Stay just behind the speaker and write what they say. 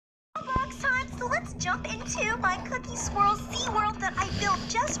let's jump into my Cookie Swirl SeaWorld that I built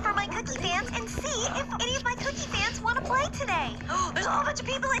just for my Cookie fans and see if any of my Cookie fans want to play today. Oh, there's a whole bunch of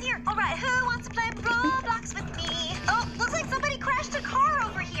people in here. All right, who wants to play Roblox with me? Oh, looks like somebody crashed a car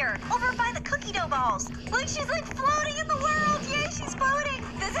over here, over by the cookie dough balls. Look, she's like floating in the world. Yay, she's floating.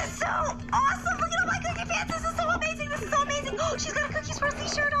 This is so awesome. Look at all my Cookie fans. This is so amazing. This is so amazing. Oh, she's got a Cookie Swirl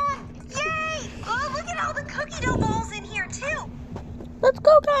t-shirt on. Yay. Oh, look at all the cookie dough balls in here too. Let's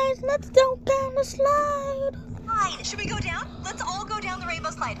go, guys. Let's go down the slide. Slide. Should we go down? Let's all go down the rainbow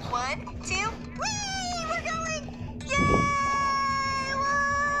slide. 1, 2, whee! We're going! Yay!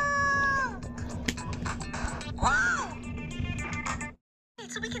 Whoa! Whoa! Okay,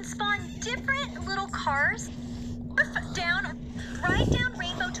 so we can spawn different little cars down, right down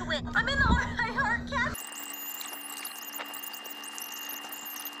Rainbow to win. I'm in the I Heart Cat.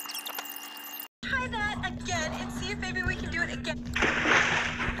 Try that again and see if maybe we can do it again.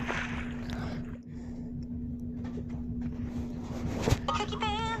 Cookie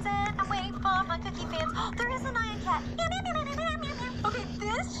fans, and I'm waiting for my Cookie fans. Oh, there is an Iron Cat. Okay,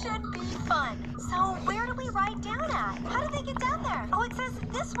 this should be fun. So where do we ride down at? How do they get down there? Oh, it says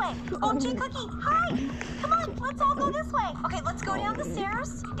this way. Oh, G Cookie, hi. Come on, let's all go this way. Okay, let's go down the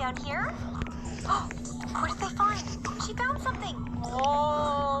stairs. Down here. Oh, what did they find? She found something.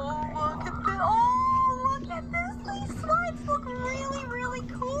 Oh, look at this. Oh, look at this. These slides look really, really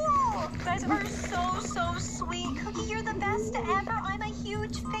cool. You guys are so sweet. Cookie, you're the best ever. I'm a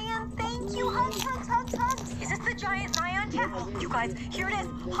huge fan. Thank you. Hugs, hugs, hugs, hugs. Is this the giant Nyan Cat? Oh, you guys, here it is.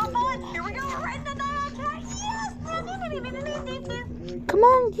 Hop on. Here we go. We're riding the Nyan Cat. Yes. Come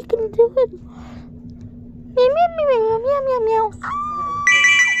on, you can do it. Meow, meow, meow, meow, meow, meow. Oh, this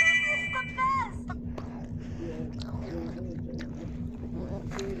is the best.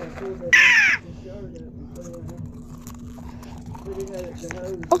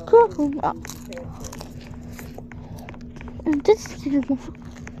 Okay. And this is the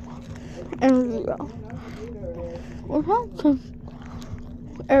area. Without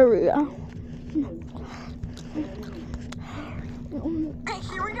area. Okay,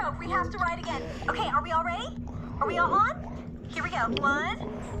 here we go. We have to ride again. Okay, are we all ready? Are we all on? Here we go. 1,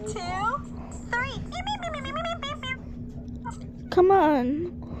 2, 3. Come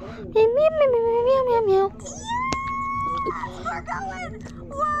on. Meow, meow, meow, meow, meow, meow. Yes, we're going.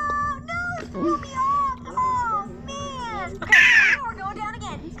 Whoa, no, it threw me off. Oh, man. Okay, we're going down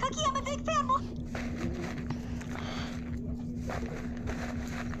again. Cookie, I'm a big fan.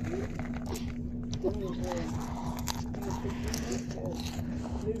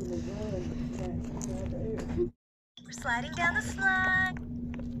 We're sliding down the slide.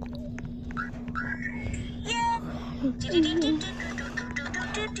 Yeah.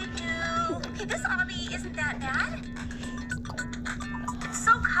 Okay, this obby isn't that bad. It's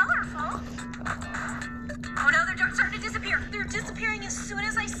so colorful. Oh no, they're starting to disappear. They're disappearing as soon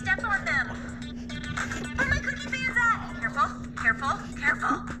as I step on them. Where are my Cookie fans at? Careful, careful,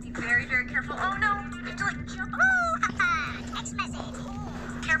 careful. Be very, very careful. Oh no, you have to like jump. Oh, text message.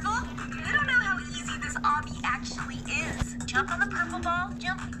 Careful. I don't know how easy this obby actually is. Jump on the purple ball.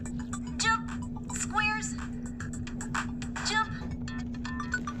 Jump. Jump. Squares. Jump.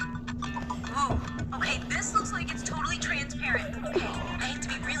 Ooh. Okay, this looks like it's totally transparent. Okay, I have to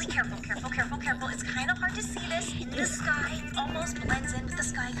be really careful, careful, careful, careful. It's kind of hard to see this in the sky. It almost blends in with the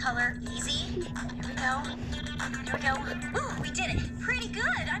sky color. Easy. Here we go. Here we go. Ooh, we did it. Pretty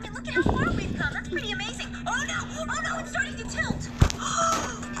good. I mean, look at how far we've come. That's pretty amazing. Oh no! Oh no! It's starting to tilt.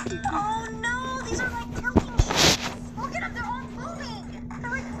 Oh no! These are like tilting ships. Look at them. They're all moving.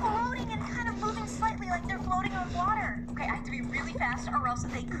 They're like floating and kind of moving slightly like they're floating on water. Okay, I have to be really fast or else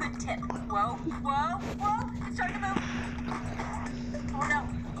they could tip. Whoa! Whoa! Whoa! It's starting to move. Oh no!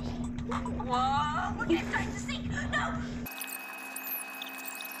 Whoa! Look, it's starting to sink. No!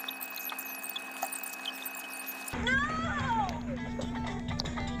 No!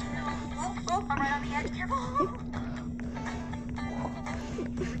 Oh, I'm right on the edge. Careful.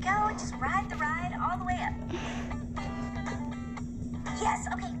 Here we go. Just ride the ride all the way up. Yes.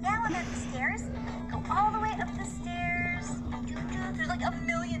 Okay, now I'm at the stairs. Go all the way up the stairs. There's like a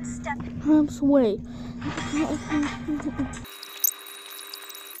million steps. I'm sway.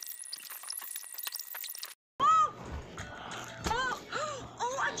 Oh,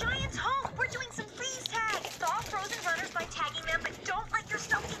 a giant's home. We're doing some freeze tag. Stop frozen runners by tagging them, but don't let your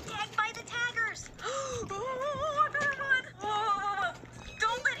stuff get tagged by the taggers. Oh, I better run. Whoa.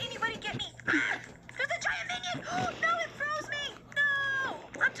 Don't let anybody get me. There's a giant minion. No, it froze me. No,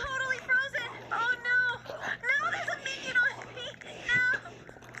 I'm totally frozen. Oh, no. No, there's a minion on me. No.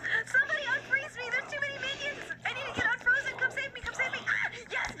 Somebody unfreeze me. There's too many minions. I need to get unfrozen. Come save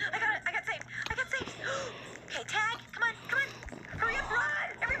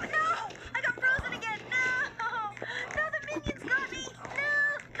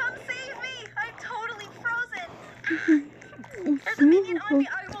minion on me.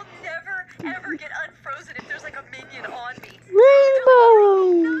 I will never, ever get unfrozen if there's like a minion on me.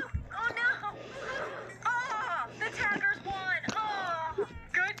 Rainbow. No. Oh no. Oh, the taggers won. Oh,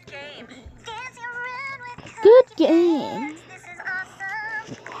 good game. Dancing around with Good game. this is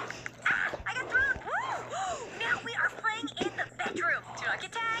awesome. Ah, I got thrown. Woo. Now we are playing in the bedroom. Do not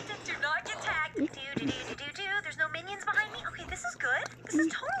get tagged. Do not get tagged. Do. There's no minions behind me. Okay, this is good. This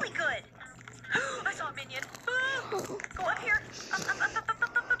is totally good. I saw a minion. Go up here. Up.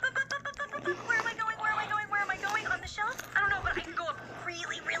 Where am I going? Where am I going? Where am I going? On the shelf? I don't know, but I can go up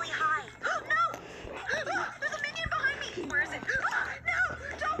really, really high. No! There's a minion behind me. Where is it? No!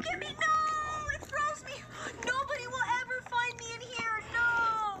 Don't get me! No! It froze me. Nobody will ever find me in here.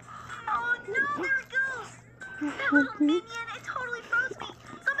 No! Oh no! There it goes. That little minion. It totally froze me.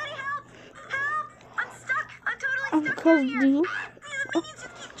 Somebody help! Help! I'm stuck. I'm totally stuck in here. You. The minions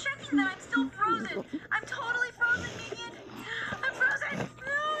just keep checking that I'm still frozen. I'm totally frozen, minion. I'm frozen.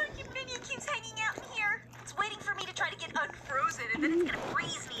 The minion keeps hanging out in here. It's waiting for me to try to get unfrozen, and then it's gonna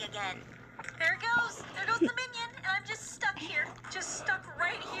freeze me again. There it goes. There goes the minion, and I'm just stuck here. Just stuck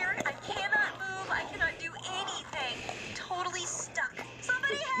right here. I cannot move. I cannot do anything. Totally stuck.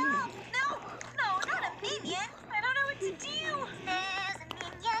 Somebody help! No, not a minion. I don't know what to do. There's a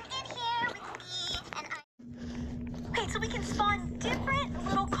minion in here with me, and Okay, so we can spawn different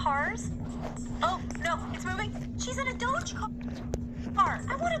little cars. Oh, no, it's moving. She's in a Doge car.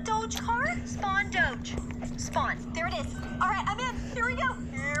 I want a Doge car. Spawn Doge. Spawn. There it is. All right, I'm in. Here we go.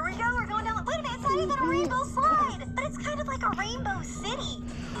 Here we go. We're going down. Wait a minute. It's not even a rainbow slide. But it's kind of like a rainbow city.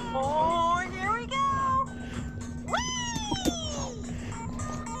 Oh, here we go. Whee!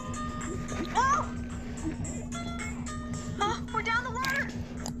 Oh! Oh, we're down the water.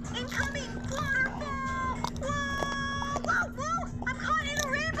 Incoming waterfall. Whoa! I'm caught in a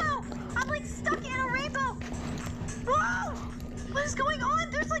rainbow. I'm like stuck in a rainbow. Whoa! What is going on?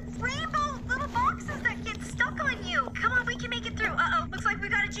 There's like rainbow little boxes that get stuck on you. Come on, we can make it through. Uh-oh, looks like we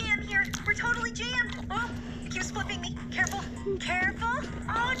got a jam here. We're totally jammed. Oh, it keeps flipping me. Careful.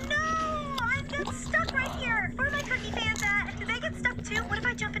 Oh no! I'm just stuck right here. Where are my cookie fans at? Did they get stuck too? What if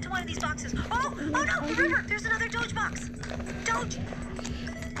I jump into one of these boxes? Oh no, the river. There's another Doge box. Doge.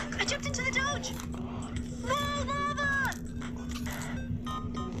 I jumped into the Doge. Whoa, lava!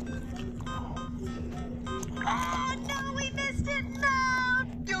 Oh no, we missed it. No!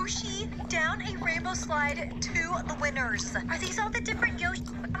 Yoshi, down a rainbow slide to the winners. Are these all the different Yoshi?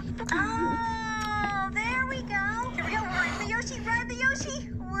 Oh, there we go. Here we go. Ride the Yoshi.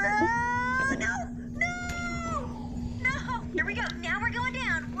 Whoa! No! Here we go. Now we're going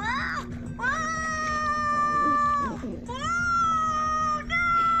down. Whoa!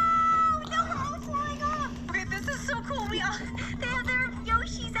 No, we're all flying off. Okay, this is so cool. They have their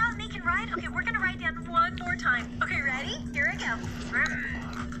Yoshis out and they can ride. Okay, we're gonna ride down one more time. Okay, ready? Here we go.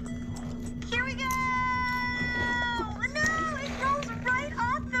 Here we go. No, it rolls right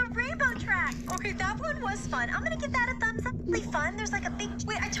off the rainbow track. Okay, that one was fun. I'm gonna give that a thumbs up. Really fun. There's like a big.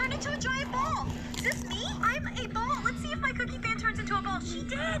 Wait, I turned into a giant ball. Is this me? I'm a ball. Let's see if my cookie fan turns into a ball. She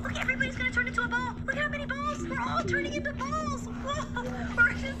did. Look, everybody's gonna turn into a ball. Look how many balls. We're all turning into balls. Whoa,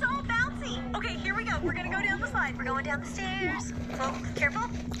 we're just all bouncy. Okay, here we go. We're gonna go down the slide. We're going down the stairs. Oh, careful.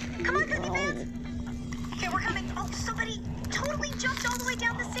 Come on, cookie fans. Okay, we're coming. Oh, somebody totally jumped all the way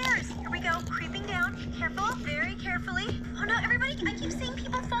down the stairs. Here we go. Creeping down. Careful. Very carefully. Oh no, everybody. I keep seeing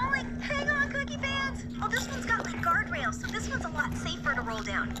people falling. Hang on, cookie fans. Oh, this one's got like guardrails, so this one's a lot safer to roll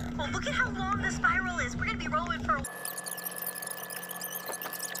down. Well, look at how long the spiral is. We're gonna be rolling for a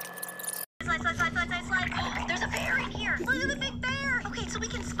Slide. Oh, there's a bear in here. Look at the big bear. Okay, so we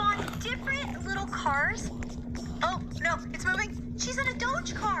can spawn different little cars. Oh, no, it's moving. She's in a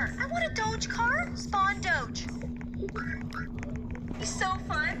Doge car. I want a Doge car. Spawn Doge. It's so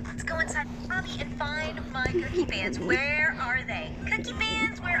fun. Let's go inside the lobby and find my cookie fans. Where are they? Cookie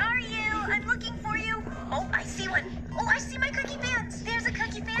fans, where are you? I'm looking for you. Oh, I see one. Oh, I see my cookie fans. There's a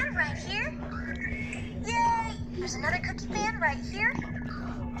cookie fan right here. Yay! There's another cookie fan right here.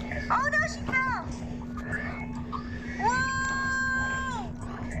 Oh no, she fell. Whoa!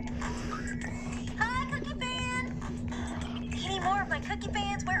 Hi, cookie fan. Any more of my cookie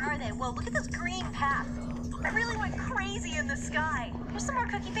fans? Where are they? Whoa, look at this green path. I really went crazy in the sky. There's some more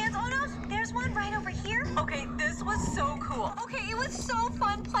cookie fans. Oh no, there's one right over here. Okay, this was so cool. Okay, it was so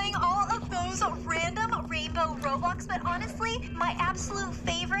fun playing all of those random rainbow Roblox, but honestly, my absolute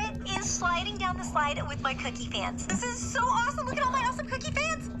favorite is sliding down the slide with my cookie fans. This is so awesome. Look at all my awesome cookie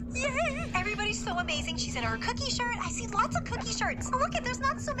fans. Yay! Everybody's so amazing. She's in her cookie shirt. I see lots of cookie shirts. Oh, look at, there's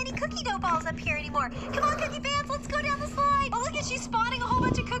not so many cookie dough balls up here anymore. Come on, cookie fans, let's go down the slide. Oh, look at, she's spawning a whole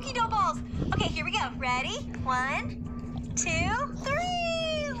bunch of cookie dough balls. Okay, here we go. Ready? 1, 2, 3.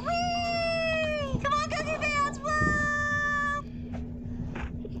 Whee! Come on, Cookie Fans. Woo!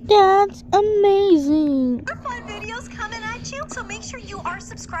 That's amazing. More fun videos coming at you, so make sure you are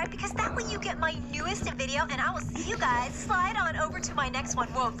subscribed because that way you get my newest video, and I will see you guys. Slide on over to my next one.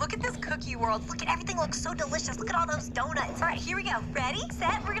 Whoa, look at this cookie world. Look at everything looks so delicious. Look at all those donuts. All right, here we go. Ready,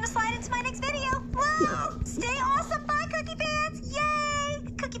 set, we're gonna slide into my next video. Whoa! Stay awesome. Bye, Cookie Fans. Yay!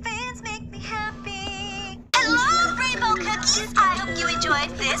 Cookie Fans make me happy. Hello, Rainbow Cookies. I hope you enjoyed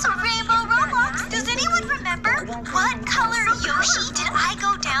this Rainbow Roblox. Does anyone remember what color Yoshi did I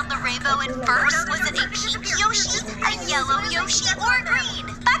go down the rainbow in first? Was it a pink Yoshi, a yellow Yoshi, or a green?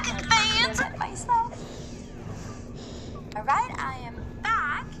 Bye, Cookie Fans. Myself. All right, I am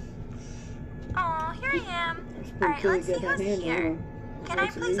back. Oh, here I am. All right, let's see who's here. Can I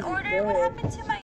please order? What happened to my